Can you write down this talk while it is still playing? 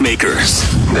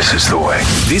This is the way.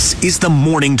 This is The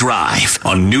Morning Drive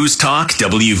on News Talk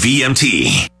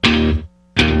WVMT.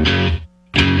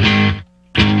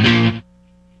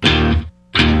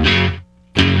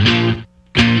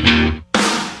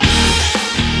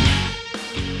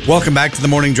 Welcome back to The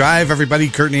Morning Drive, everybody.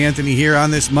 Kurt and Anthony here on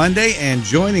this Monday, and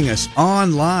joining us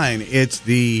online, it's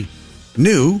the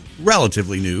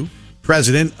relatively new,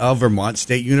 president of Vermont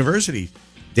State University,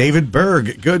 David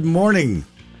Bergh. Good morning.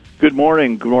 Good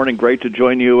morning. Good morning. Great to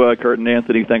join you, Kurt and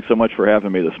Anthony. Thanks so much for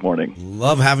having me this morning.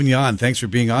 Love having you on. Thanks for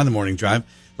being on The Morning Drive.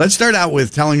 Let's start out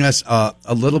with telling us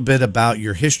a little bit about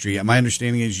your history. My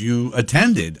understanding is you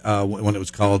attended, when it was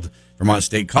called Vermont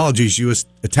State Colleges, you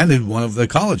attended one of the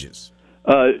colleges.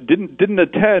 Didn't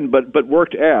attend, but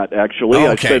worked at, actually.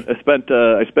 Oh, okay.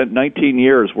 I spent 19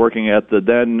 years working at the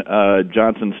then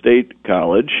Johnson State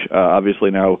College,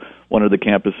 obviously now one of the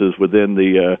campuses within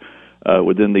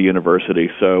the university.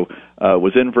 So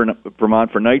was in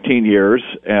Vermont for 19 years,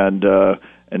 and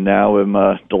now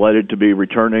I'm delighted to be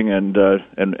returning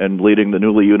and leading the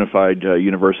newly unified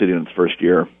university in its first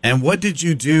year. And what did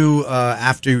you do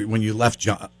after when you left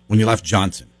Johnson?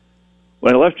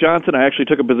 When I left Johnson, I actually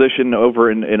took a position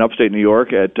over in upstate New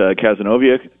York at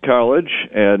Cazenovia College,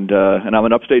 and I'm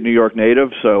an upstate New York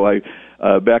native, so I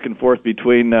back and forth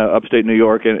between upstate New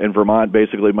York and Vermont,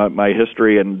 basically my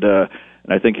history, and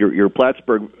I think your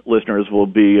Plattsburgh listeners will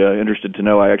be interested to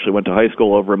know I actually went to high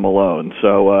school over in Malone.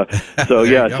 So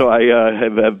yeah, so I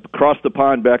have crossed the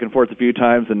pond back and forth a few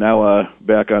times, and now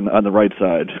back on the right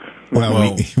side.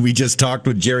 Well, we just talked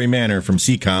with Jerry Manor from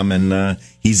CCOM, and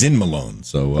he's in Malone.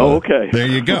 So okay, there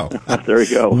you go. There you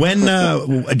go. When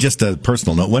just a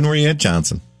personal note, when were you at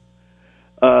Johnson?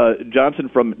 Johnson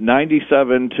from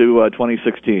 97 to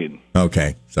 2016.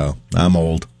 Okay, so I'm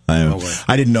old.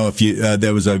 I didn't know if you.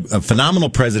 There was a phenomenal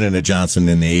president at Johnson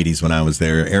in the 80s when I was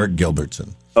there, Eric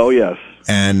Gilbertson. Oh yes,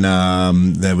 and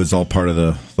that was all part of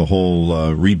the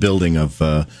whole rebuilding of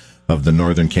the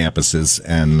northern campuses,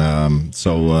 and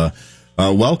so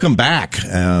welcome back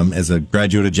as a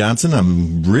graduate of Johnson.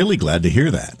 I'm really glad to hear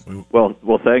that. Well,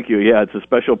 thank you. Yeah, it's a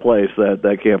special place,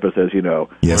 that campus, as you know.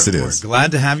 Yes, it is. We're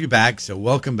glad to have you back. So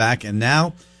welcome back, and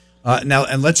now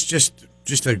and let's just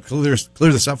to clear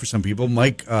this up for some people,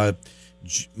 Mike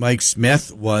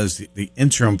Smith was the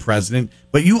interim president,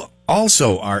 but you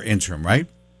also are interim, right?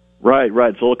 Right.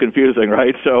 It's a little confusing,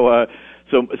 right?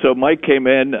 So Mike came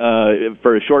in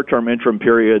for a short-term interim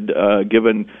period,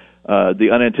 given the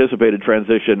unanticipated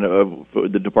transition of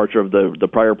the departure of the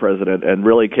prior president, and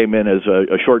really came in as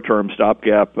a short-term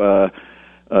stopgap,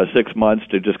 6 months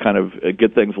to just kind of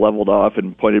get things leveled off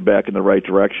and pointed back in the right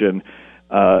direction.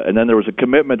 And then there was a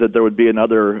commitment that there would be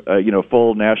another,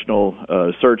 full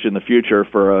national search in the future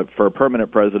for a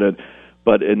permanent president.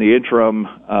 But in the interim,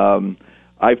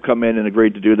 I've come in and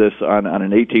agreed to do this on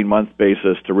an 18-month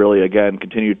basis to really, again,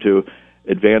 continue to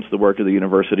advance the work of the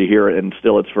university here and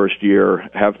still its first year,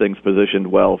 have things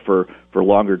positioned well for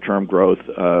longer-term growth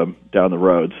down the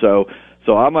road. So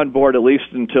I'm on board at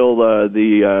least until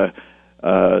the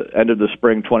end of the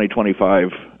spring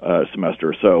 2025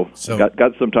 semester. So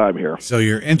got some time here. So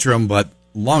you're interim, but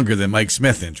longer than Mike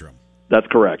Smith interim. That's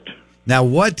correct. Now,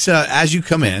 what as you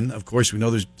come in, of course, we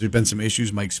know there's been some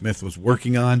issues Mike Smith was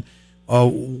working on.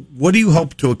 What do you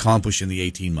hope to accomplish in the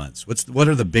 18 months? What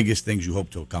are the biggest things you hope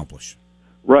to accomplish?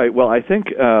 Right. Well, I think,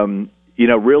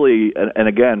 really, and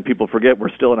again, people forget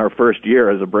we're still in our first year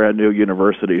as a brand new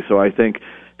university. So I think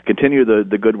to continue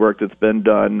the good work that's been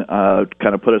done,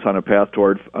 kind of put us on a path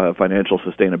toward financial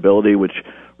sustainability, which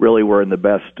really we're in the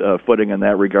best footing in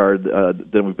that regard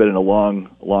than we've been in a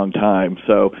long time.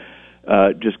 So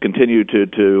just continue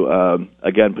to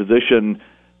again, position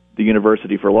the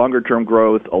university for longer-term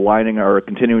growth,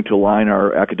 continuing to align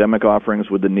our academic offerings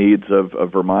with the needs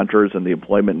of Vermonters and the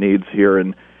employment needs here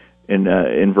in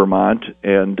Vermont.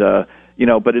 And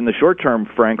but in the short term,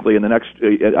 frankly, in the next,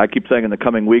 I keep saying in the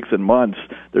coming weeks and months,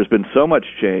 there's been so much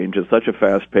change at such a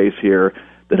fast pace here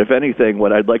that, if anything,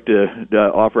 what I'd like to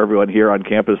offer everyone here on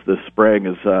campus this spring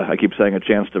is, I keep saying, a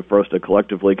chance for us to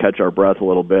collectively catch our breath a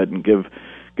little bit and give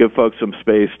folks some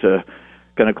space to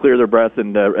kind of clear their breath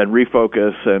and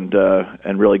refocus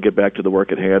and really get back to the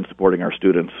work at hand, supporting our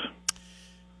students.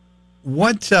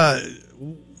 What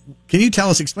can you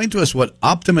explain to us what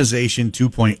Optimization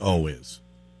 2.0 is?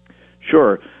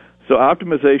 Sure. So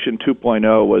Optimization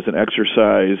 2.0 was an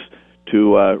exercise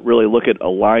to really look at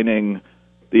aligning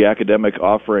the academic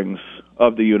offerings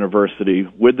of the university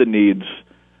with the needs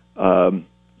of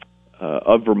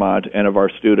Vermont and of our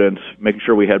students, making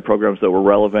sure we had programs that were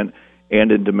relevant and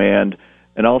in demand,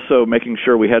 and also making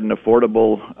sure we had an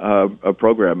affordable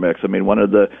program mix. I mean, one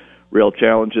of the real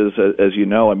challenges. As you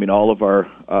know, I mean, all of our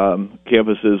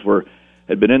campuses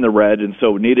had been in the red, and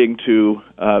so needing to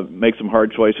make some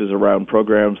hard choices around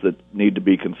programs that need to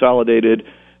be consolidated,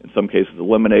 in some cases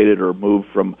eliminated or moved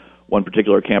from one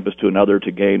particular campus to another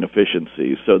to gain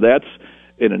efficiency. So that's,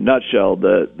 in a nutshell,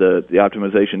 the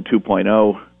optimization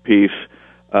 2.0 piece.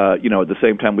 At the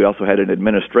same time, we also had an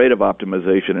administrative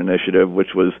optimization initiative,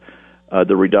 which was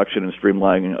the reduction and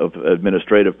streamlining of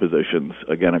administrative positions,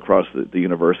 again, across the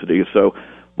university. So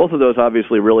both of those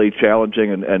obviously really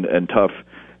challenging and tough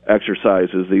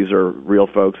exercises. These are real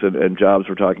folks and jobs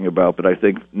we're talking about, but I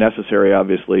think necessary,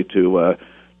 obviously, to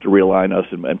realign us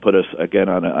and put us, again,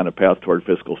 on a path toward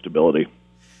fiscal stability.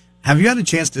 Have you had a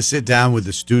chance to sit down with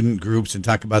the student groups and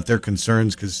talk about their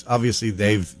concerns? Because obviously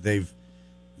they've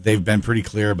been pretty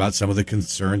clear about some of the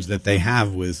concerns that they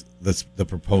have with the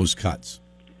proposed cuts.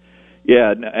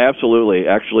 Yeah, absolutely.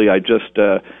 Actually, I just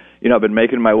I've been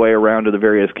making my way around to the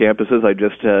various campuses. I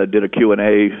just did a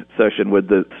Q&A session with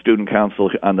the student council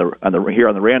here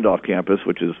on the Randolph campus,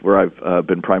 which is where I've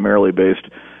been primarily based,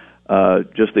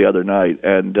 just the other night.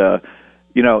 And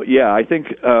I think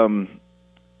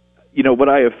what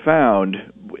I have found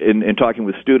in talking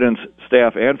with students,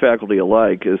 staff, and faculty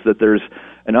alike is that there's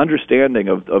an understanding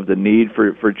of the need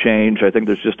for change. I think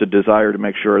there's just a desire to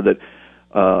make sure that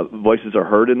voices are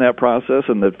heard in that process,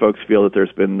 and that folks feel that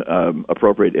there's been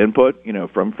appropriate input,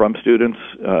 from students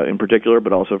in particular,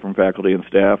 but also from faculty and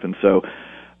staff. And so,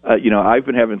 I've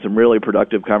been having some really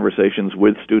productive conversations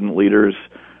with student leaders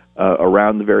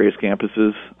around the various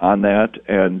campuses on that,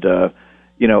 and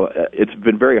it's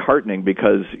been very heartening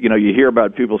because you hear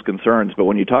about people's concerns, but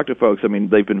when you talk to folks, I mean,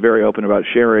 they've been very open about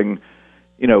sharing.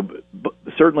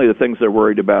 Certainly the things they're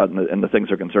worried about and the things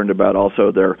they're concerned about,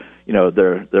 also their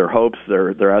hopes,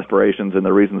 their aspirations, and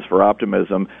their reasons for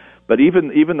optimism. But even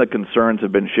the concerns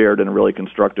have been shared in a really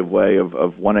constructive way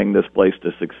of wanting this place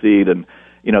to succeed. And,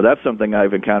 that's something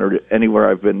I've encountered anywhere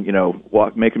I've been,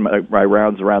 making my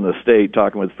rounds around the state,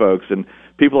 talking with folks, and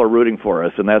people are rooting for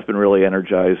us, and that's been really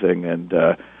energizing. And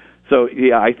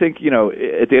I think,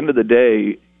 at the end of the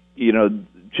day,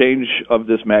 change of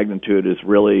this magnitude is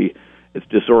really, it's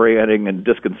disorienting and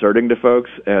disconcerting to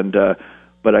folks,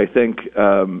 but I think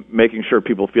making sure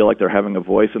people feel like they're having a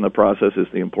voice in the process is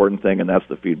the important thing, and that's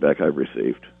the feedback I've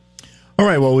received. All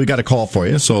right, well, we got a call for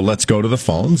you, so let's go to the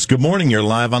phones. Good morning. You're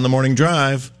live on the Morning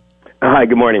Drive. Hi,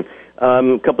 good morning.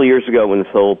 A couple of years ago when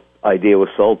this whole idea was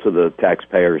sold to the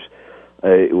taxpayers,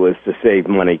 it was to save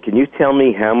money. Can you tell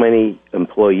me how many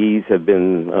employees have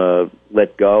been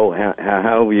let go?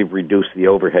 How we've reduced the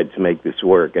overhead to make this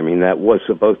work? I mean, that was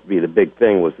supposed to be the big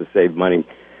thing, was to save money.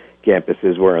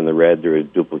 Campuses were in the red. There was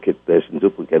duplicate this and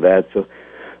duplicate that. So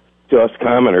to us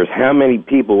commoners, how many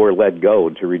people were let go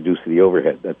to reduce the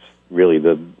overhead? That's really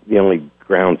the only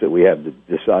grounds that we have to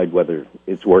decide whether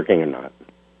it's working or not.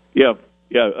 Yeah,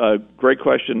 great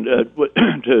question.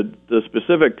 To the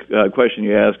specific question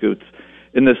you asked, it's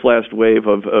in this last wave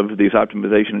of these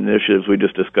optimization initiatives we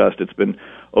just discussed, it's been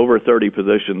over 30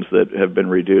 positions that have been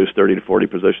reduced, 30 to 40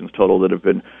 positions total that have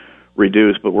been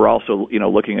reduced. But we're also,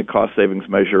 looking at cost savings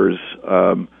measures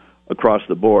across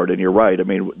the board. And you're right. I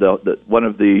mean, one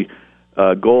of the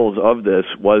goals of this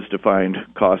was to find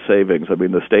cost savings. I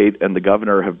mean, the state and the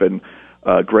governor have been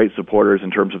great supporters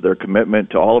in terms of their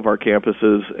commitment to all of our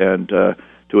campuses and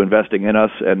to investing in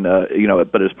us. And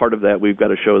but as part of that, we've got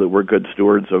to show that we're good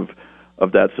stewards of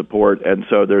that support. And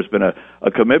so there's been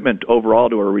a commitment overall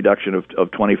to a reduction of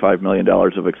 $25 million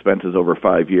of expenses over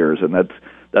 5 years, and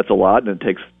that's a lot, and it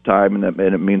takes time, and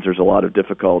it means there's a lot of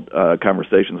difficult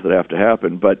conversations that have to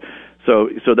happen. But so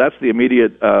that's the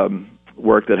immediate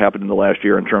work that happened in the last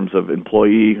year in terms of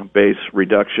employee base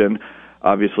reduction.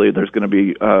 Obviously, there's going to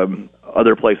be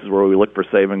other places where we look for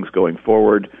savings going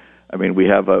forward. I mean, we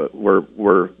have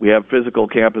physical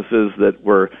campuses that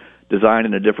were designed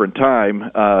in a different time,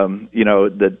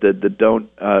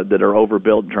 that are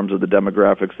overbuilt in terms of the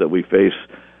demographics that we face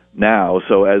now.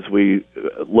 So as we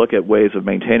look at ways of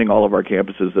maintaining all of our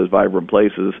campuses as vibrant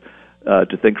places,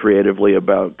 to think creatively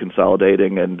about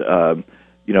consolidating and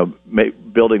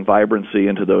building vibrancy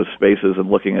into those spaces and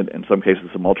looking at, in some cases,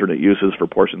 some alternate uses for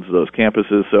portions of those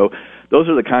campuses. So those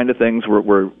are the kind of things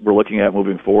we're looking at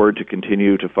moving forward to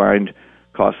continue to find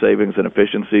cost savings and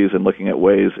efficiencies, and looking at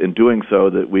ways in doing so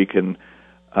that we can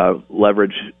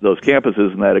leverage those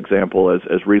campuses in that example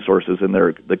as resources in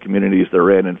the communities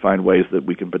they're in, and find ways that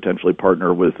we can potentially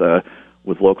partner with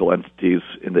local entities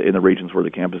in the regions where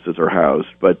the campuses are housed.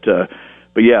 But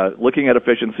yeah, looking at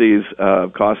efficiencies,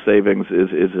 cost savings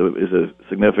is a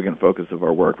significant focus of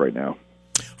our work right now.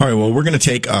 All right, well, we're going to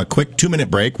take a quick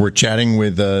 2-minute break. We're chatting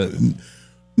with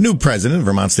new president of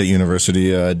Vermont State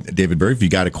University, David Bergh. If you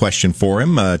got a question for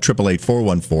him,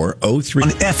 888-414-03. On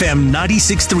FM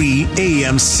 96.3,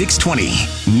 AM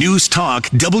 620. News Talk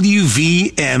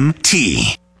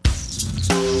WVMT.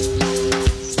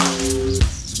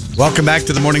 Welcome back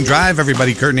to the Morning Drive,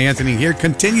 everybody. Kurt and Anthony here,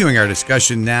 continuing our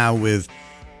discussion now with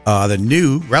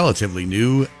the relatively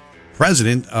new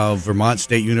president of Vermont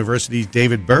State University,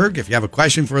 David Bergh. If you have a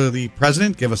question for the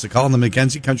president, give us a call on the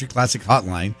McKenzie Country Classic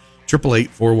Hotline,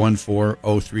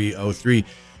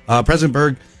 888-414-0303. President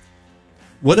Bergh,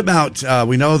 what about,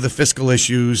 we know the fiscal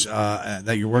issues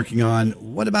that you're working on.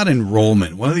 What about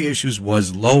enrollment? One of the issues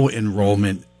was low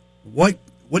enrollment. What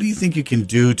do you think you can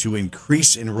do to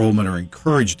increase enrollment or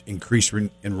encourage increased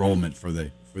enrollment for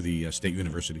the state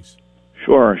universities?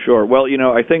 Sure. Well,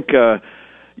 I think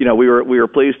we were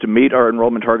pleased to meet our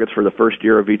enrollment targets for the first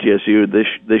year of VTSU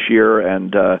this year,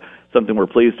 and something we're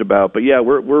pleased about. But yeah,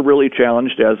 we're really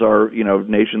challenged as our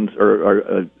nations or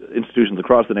our institutions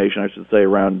across the nation, I should say,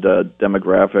 around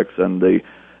demographics and the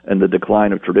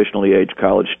decline of traditionally aged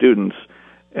college students.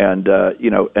 And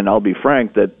and I'll be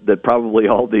frank that probably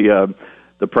all the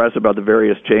press about the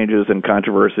various changes and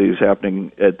controversies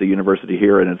happening at the university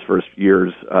here in its first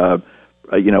years,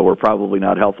 were probably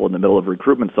not helpful in the middle of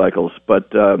recruitment cycles.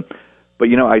 But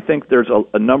I think there's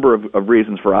a number of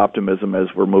reasons for optimism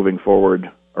as we're moving forward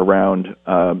around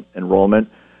enrollment.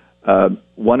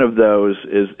 One of those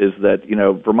is that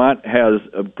Vermont has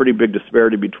a pretty big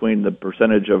disparity between the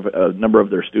percentage of a number of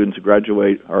their students who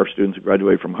graduate, our students who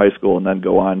graduate from high school and then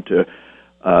go on to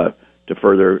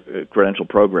further credential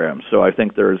programs. So I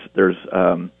think there's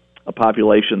a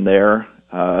population there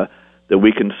that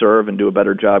we can serve and do a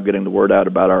better job getting the word out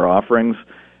about our offerings.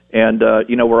 And,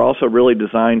 we're also really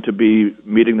designed to be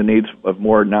meeting the needs of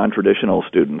more non-traditional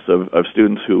students, of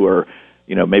students who are,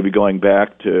 maybe going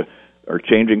back to or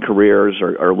changing careers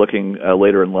or looking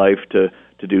later in life to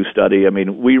do study. I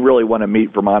mean, we really want to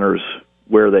meet Vermonters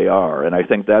where they are. And I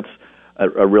think that's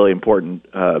a really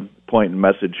important point and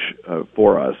message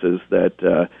for us is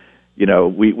that,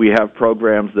 we have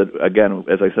programs that, again,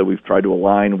 as I said, we've tried to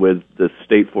align with the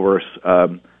state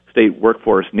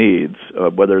workforce needs,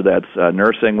 whether that's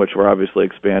nursing, which we're obviously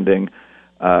expanding.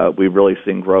 We've really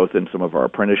seen growth in some of our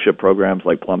apprenticeship programs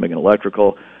like plumbing and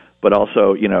electrical, but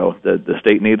also, the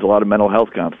state needs a lot of mental health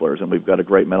counselors, and we've got a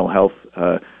great mental health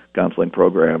counseling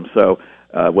program. So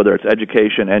whether it's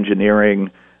education, engineering,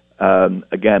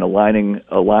 again, aligning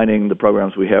the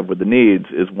programs we have with the needs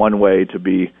is one way to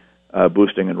be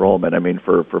boosting enrollment. I mean,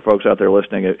 for folks out there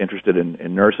listening interested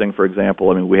in nursing, for example,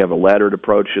 I mean, we have a laddered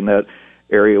approach in that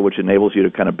area, which enables you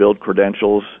to kind of build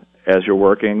credentials as you're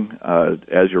working,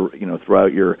 as you're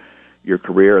throughout your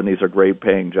career, and these are great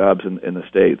paying jobs in the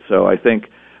state. So I think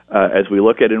as we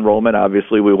look at enrollment,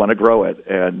 obviously we want to grow it,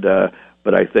 and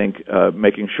but I think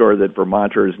making sure that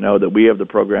Vermonters know that we have the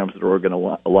programs that are going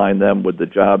to align them with the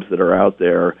jobs that are out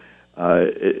there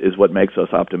is what makes us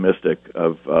optimistic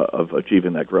of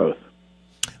achieving that growth.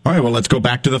 All right, well, let's go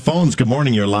back to the phones. Good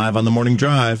morning. You're live on the Morning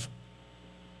Drive.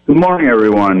 Good morning,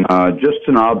 everyone. Just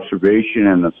an observation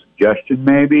and a suggestion,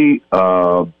 maybe.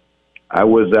 I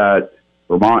was at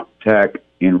Vermont Tech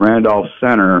in Randolph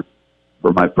Center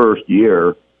for my first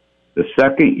year. The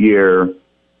second year,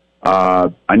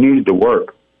 I needed to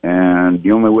work, and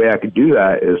the only way I could do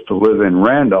that is to live in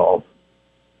Randolph,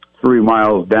 3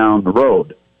 miles down the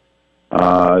road.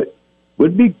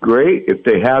 Would be great if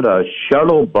they had a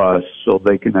shuttle bus so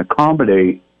they can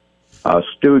accommodate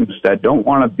students that don't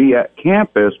want to be at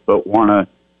campus but want to,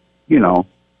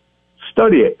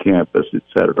 study at campus,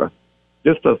 etc.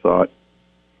 Just a thought.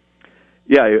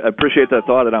 Yeah, I appreciate that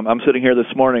thought, and I'm sitting here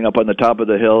this morning up on the top of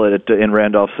the hill in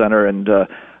Randolph Center, and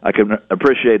I can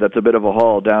appreciate that's a bit of a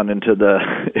haul down into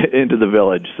the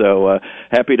village. So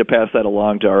happy to pass that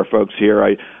along to our folks here.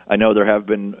 I know there has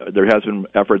been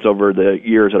efforts over the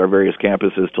years at our various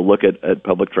campuses to look at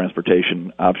public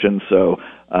transportation options. So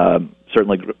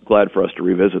certainly glad for us to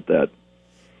revisit that.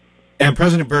 And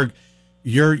President Bergh,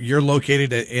 you're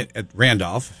located at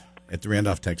Randolph, at the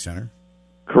Randolph Tech Center.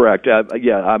 Correct.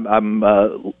 I'm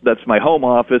that's my home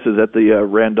office is at the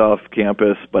Randolph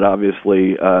campus, but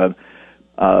obviously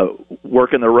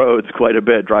working the roads quite a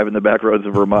bit, driving the back roads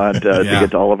of Vermont to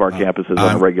get to all of our campuses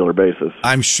on a regular basis.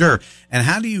 I'm sure. And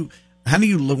how do you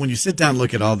look when you sit down and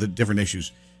look at all the different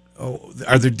issues?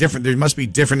 Are there different? There must be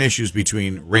different issues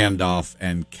between Randolph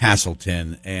and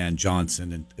Castleton and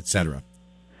Johnson and et cetera.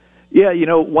 Yeah,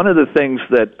 one of the things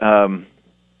that I'm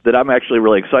actually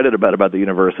really excited about the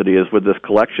university is with this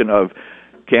collection of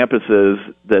campuses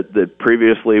that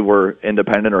previously were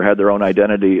independent or had their own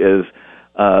identity is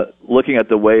looking at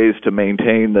the ways to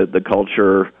maintain the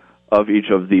culture of each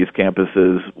of these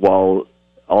campuses while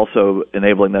also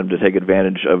enabling them to take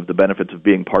advantage of the benefits of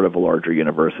being part of a larger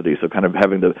university. So kind of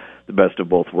having the best of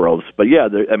both worlds. But yeah,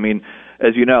 I mean,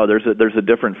 as you know, there's a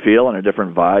different feel and a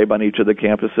different vibe on each of the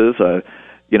campuses.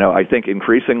 I think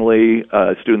increasingly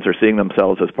students are seeing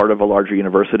themselves as part of a larger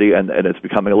university, and it's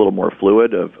becoming a little more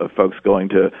fluid of folks going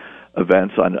to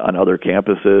events on other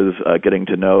campuses, getting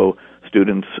to know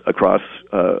students across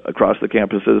the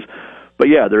campuses. But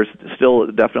yeah, there's still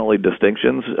definitely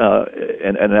distinctions,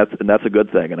 and that's a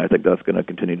good thing, and I think that's going to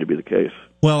continue to be the case.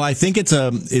 Well, I think it's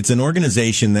an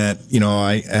organization that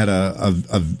I had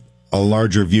a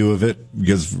larger view of it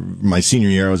because my senior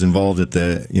year I was involved at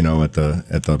the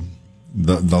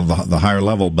higher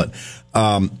level, but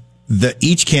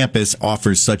each campus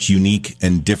offers such unique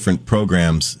and different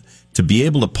programs. To be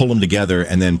able to pull them together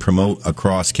and then promote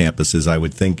across campuses, I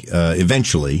would think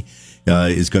eventually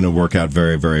is going to work out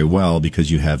very, very well because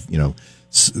you have,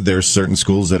 there's certain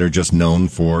schools that are just known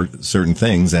for certain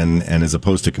things, and as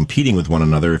opposed to competing with one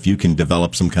another, if you can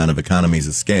develop some kind of economies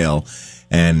of scale,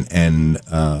 and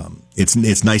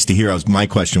it's nice to hear. My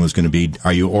question was going to be: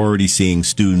 are you already seeing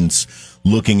students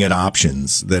looking at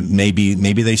options that maybe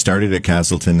they started at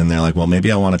Castleton and they're like, well,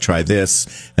 maybe I want to try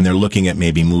this, and they're looking at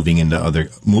maybe moving into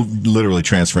literally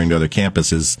transferring to other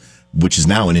campuses, which is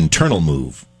now an internal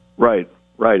move. Right.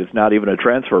 It's not even a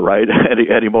transfer, right,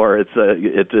 anymore.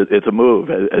 It's a move,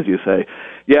 as you say.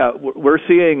 Yeah, we're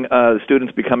seeing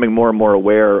students becoming more and more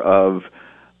aware of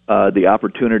the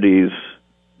opportunities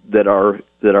that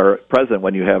are present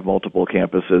when you have multiple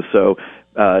campuses. So,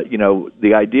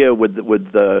 the idea with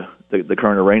the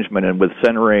current arrangement and with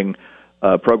centering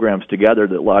programs together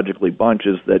that logically bunch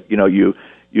is that you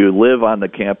live on the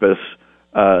campus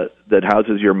that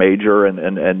houses your major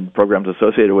and programs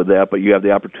associated with that, but you have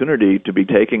the opportunity to be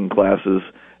taking classes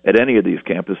at any of these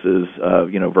campuses,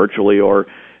 virtually or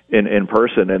in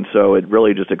person, and so it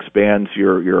really just expands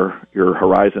your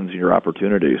horizons and your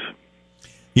opportunities.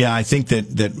 Yeah, I think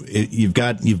that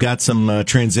you've got some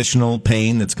transitional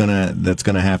pain that's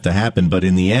gonna have to happen, but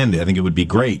in the end, I think it would be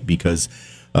great because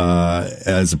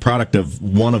as a product of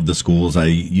one of the schools, I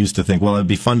used to think, well, it'd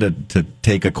be fun to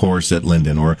take a course at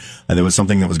Linden, or there was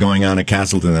something that was going on at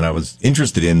Castleton that I was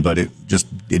interested in, but it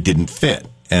didn't fit.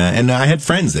 And I had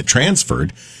friends that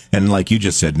transferred, and like you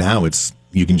just said, now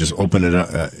you can just open it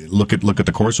up, look at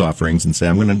the course offerings, and say,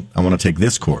 I want to take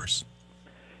this course.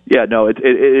 Yeah, no, it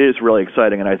is really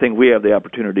exciting, and I think we have the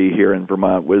opportunity here in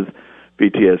Vermont with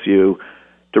VTSU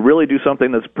to really do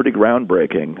something that's pretty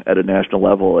groundbreaking at a national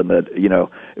level, and that,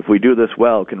 if we do this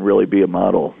well, can really be a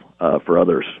model for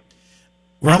others.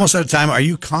 We're almost out of time. Are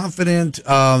you confident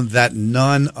that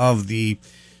none of the,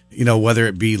 whether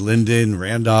it be Linden,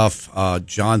 Randolph,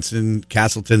 Johnson,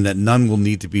 Castleton, that none will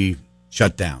need to be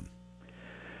shut down?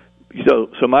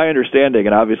 So my understanding,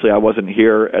 and obviously I wasn't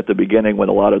here at the beginning when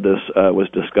a lot of this was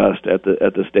discussed at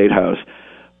the State House,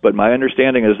 but my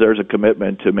understanding is there's a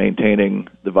commitment to maintaining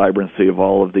the vibrancy of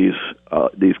all of these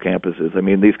campuses. I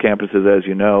mean, these campuses, as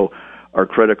you know, are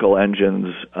critical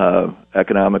engines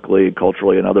economically,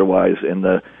 culturally, and otherwise in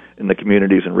the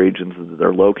communities and regions that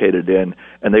they're located in,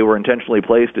 and they were intentionally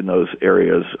placed in those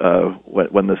areas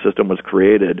when the system was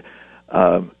created.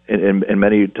 In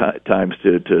many times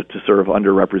to serve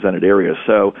underrepresented areas.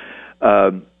 So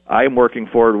I am working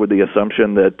forward with the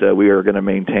assumption that we are going to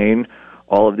maintain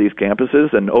all of these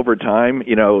campuses, and over time,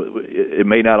 it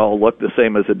may not all look the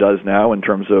same as it does now in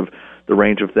terms of the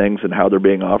range of things and how they're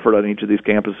being offered on each of these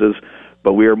campuses,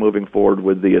 but we are moving forward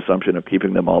with the assumption of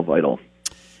keeping them all vital.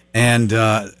 And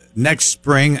next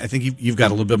spring, I think you've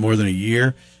got a little bit more than a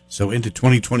year, so into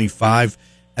 2025.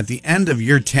 At the end of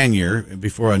your tenure,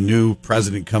 before a new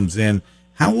president comes in,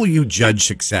 how will you judge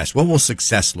success? What will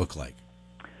success look like?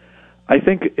 I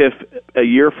think if a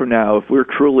year from now, if we're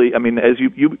truly, as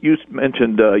you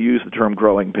mentioned, use the term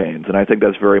growing pains, and I think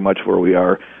that's very much where we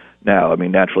are now.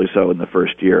 Naturally so in the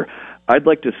first year. I'd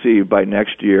like to see by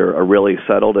next year a really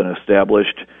settled and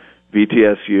established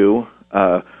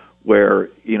VTSU where,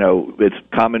 it's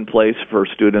commonplace for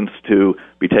students to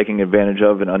be taking advantage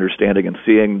of and understanding and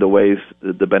seeing the ways,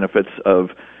 the benefits of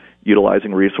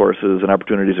utilizing resources and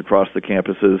opportunities across the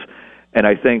campuses. And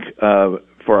I think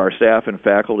for our staff and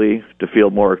faculty to feel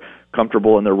more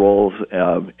comfortable in their roles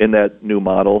in that new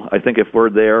model, I think if we're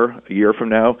there a year from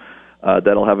now,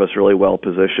 that'll have us really well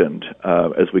positioned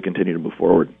as we continue to move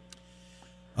forward.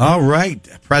 All right.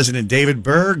 President David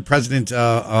Bergh, president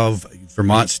of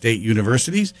Vermont State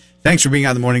University. Thanks for being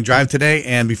on the Morning Drive today.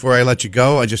 And before I let you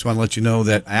go, I just want to let you know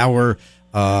that our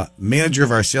manager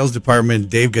of our sales department,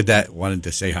 Dave Gaudette, wanted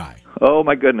to say hi. Oh,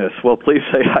 my goodness. Well, please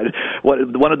say hi.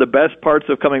 one of the best parts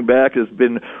of coming back has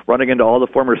been running into all the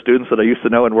former students that I used to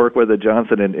know and work with at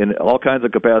Johnson in all kinds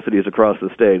of capacities across the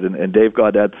state. And Dave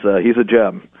Gaudette's he's a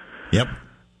gem. Yep.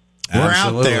 We're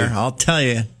Absolutely. out there, I'll tell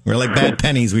you. We're like bad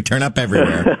pennies. We turn up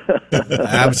everywhere.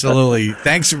 Absolutely.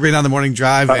 Thanks for being on the Morning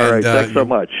Drive. All right, thanks so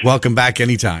much. Welcome back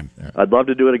anytime. I'd love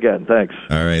to do it again. Thanks.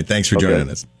 All right, thanks for joining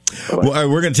us. Well,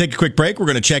 we're going to take a quick break. We're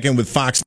going to check in with Fox